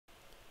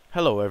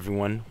Hello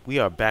everyone, we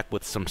are back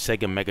with some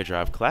Sega Mega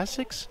Drive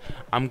Classics.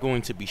 I'm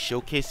going to be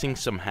showcasing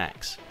some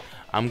hacks.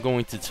 I'm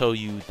going to tell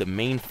you the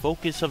main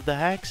focus of the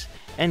hacks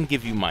and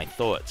give you my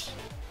thoughts.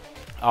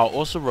 I'll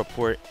also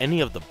report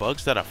any of the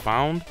bugs that I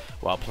found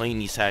while playing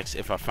these hacks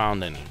if I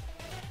found any.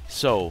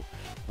 So,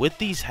 with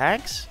these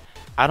hacks,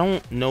 I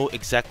don't know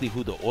exactly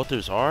who the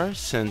authors are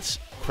since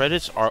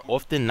credits are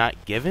often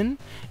not given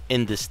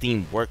in the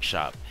Steam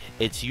Workshop.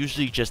 It's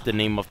usually just the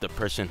name of the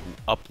person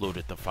who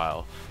uploaded the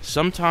file.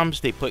 Sometimes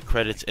they put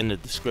credits in the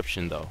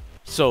description though.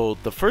 So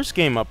the first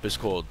game up is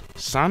called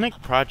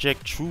Sonic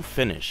Project Tru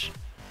Finish.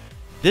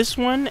 This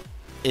one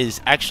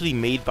is actually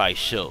made by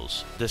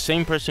Shills. The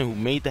same person who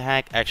made the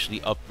hack actually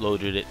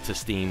uploaded it to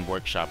Steam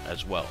Workshop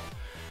as well.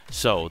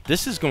 So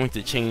this is going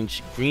to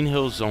change Green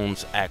Hill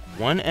Zones Act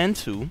 1 and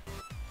 2.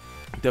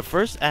 The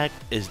first act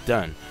is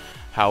done.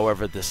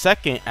 However, the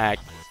second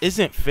act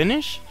isn't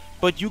finished,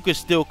 but you could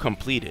still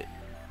complete it.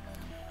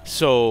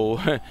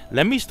 So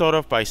let me start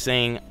off by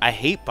saying I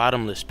hate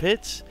bottomless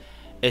pits,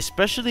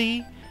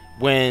 especially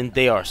when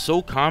they are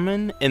so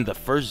common in the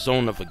first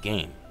zone of a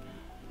game.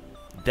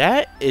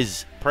 That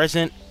is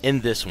present in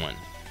this one.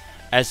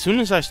 As soon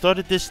as I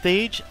started this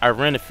stage, I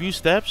ran a few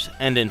steps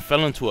and then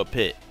fell into a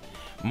pit,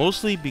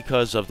 mostly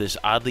because of this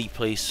oddly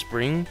placed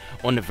spring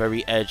on the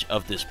very edge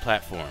of this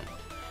platform.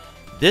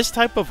 This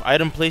type of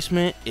item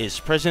placement is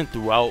present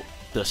throughout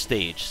the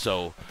stage,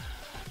 so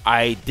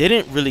I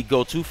didn't really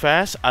go too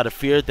fast out of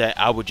fear that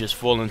I would just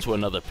fall into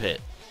another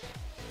pit.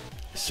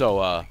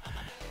 So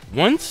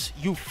once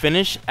you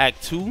finish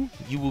Act 2,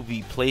 you will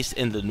be placed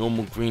in the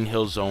normal Green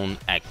Hill Zone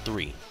Act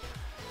 3.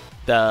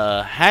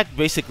 The hack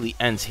basically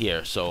ends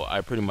here, so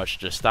I pretty much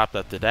just stopped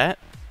after that.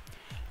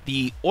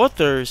 The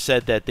author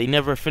said that they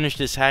never finished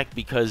this hack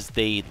because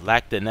they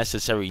lacked the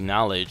necessary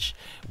knowledge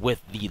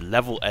with the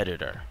level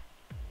editor.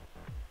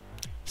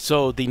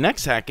 So the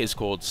next hack is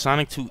called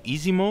Sonic 2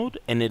 Easy Mode,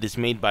 and it is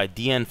made by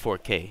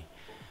DN4K.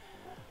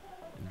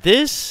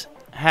 This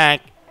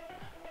hack,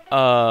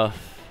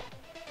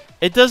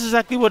 it does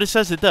exactly what it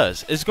says it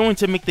does. It's going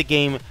to make the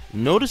game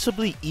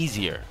noticeably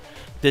easier.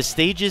 The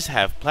stages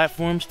have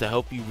platforms to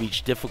help you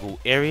reach difficult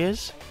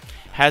areas.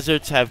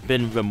 Hazards have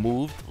been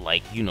removed,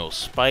 like,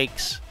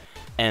 spikes,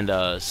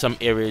 and some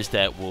areas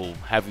that will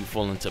have you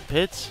fall into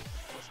pits.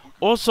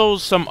 Also,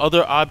 some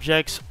other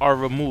objects are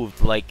removed,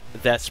 like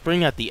that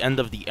spring at the end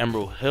of the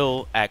Emerald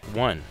Hill Act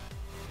 1.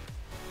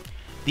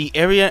 The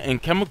area in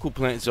Chemical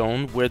Plant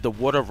Zone where the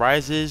water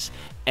rises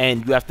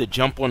and you have to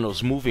jump on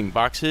those moving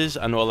boxes.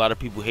 I know a lot of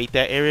people hate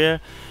that area.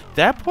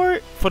 That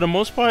part, for the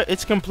most part,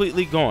 it's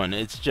completely gone.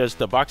 It's just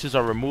the boxes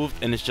are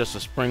removed and it's just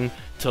a spring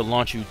to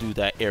launch you through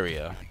that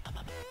area.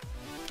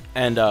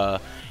 And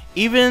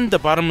even the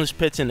bottomless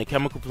pits in the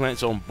Chemical Plant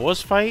Zone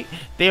boss fight,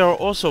 they are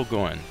also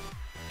gone.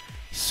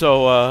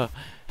 So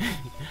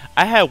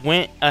I had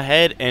went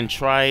ahead and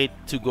tried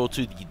to go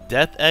to the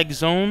Death Egg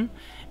Zone,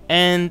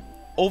 and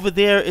over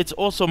there it's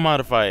also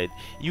modified.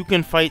 You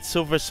can fight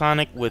Silver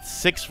Sonic with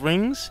 6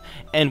 rings,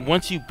 and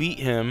once you beat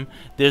him,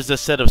 there's a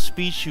set of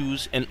speed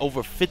shoes and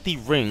over 50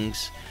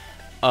 rings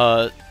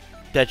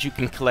that you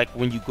can collect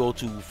when you go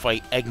to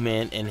fight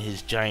Eggman and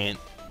his giant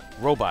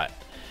robot.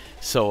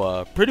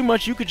 So pretty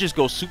much you could just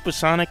go Super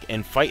Sonic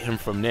and fight him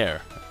from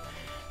there.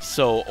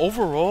 So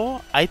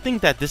overall, I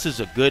think that this is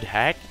a good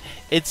hack.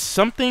 It's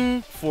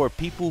something for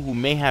people who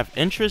may have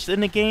interest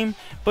in the game,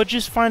 but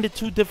just find it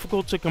too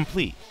difficult to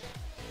complete.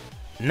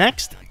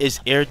 Next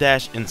is Air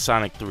Dash in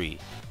Sonic 3,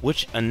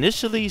 which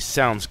initially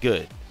sounds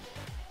good.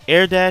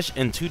 Air Dash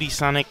and 2D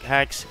Sonic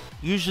hacks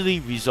usually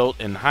result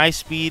in high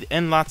speed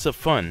and lots of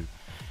fun,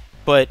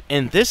 but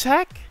in this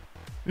hack,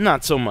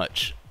 not so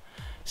much.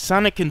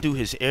 Sonic can do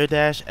his Air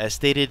Dash as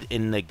stated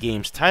in the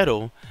game's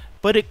title,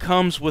 but it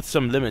comes with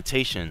some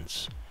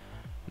limitations.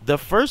 The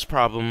first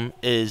problem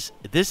is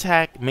this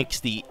hack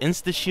makes the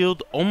Insta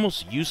Shield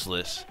almost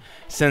useless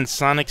since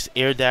Sonic's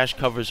Air Dash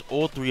covers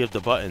all 3 of the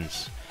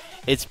buttons.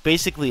 It's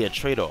basically a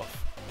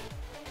trade-off.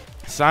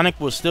 Sonic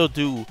will still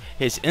do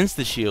his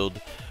Insta Shield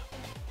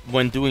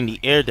when doing the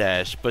Air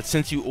Dash, but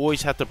since you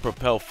always have to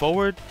propel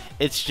forward,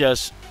 it's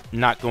just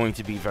not going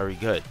to be very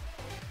good.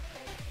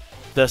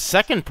 The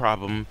second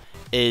problem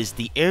is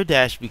the Air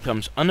Dash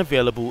becomes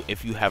unavailable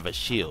if you have a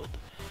shield.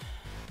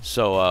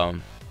 So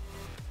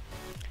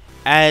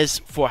as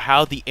for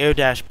how the Air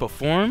Dash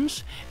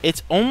performs,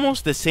 it's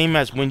almost the same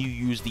as when you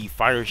use the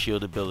Fire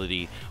Shield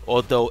ability,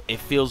 although it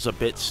feels a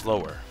bit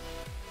slower.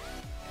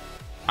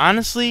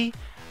 Honestly,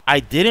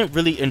 I didn't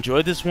really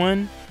enjoy this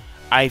one.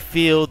 I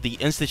feel the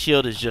Insta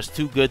Shield is just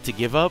too good to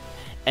give up,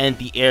 and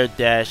the Air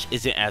Dash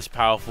isn't as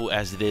powerful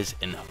as it is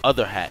in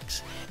other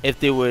hacks. If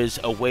there was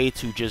a way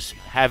to just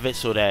have it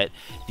so that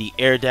the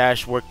Air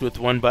Dash worked with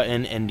one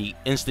button and the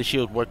Insta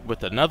Shield worked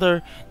with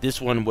another,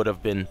 this one would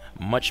have been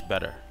much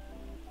better.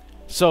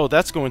 So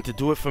that's going to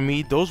do it for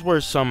me. Those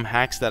were some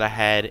hacks that I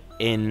had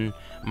in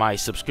my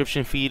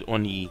subscription feed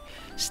on the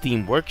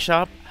Steam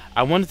Workshop.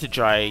 I wanted to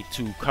try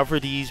to cover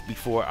these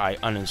before I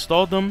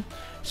uninstalled them,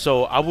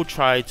 so I will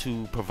try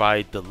to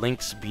provide the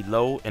links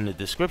below in the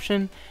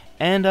description,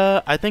 And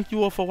I thank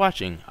you all for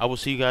watching. I will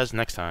see you guys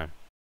next time.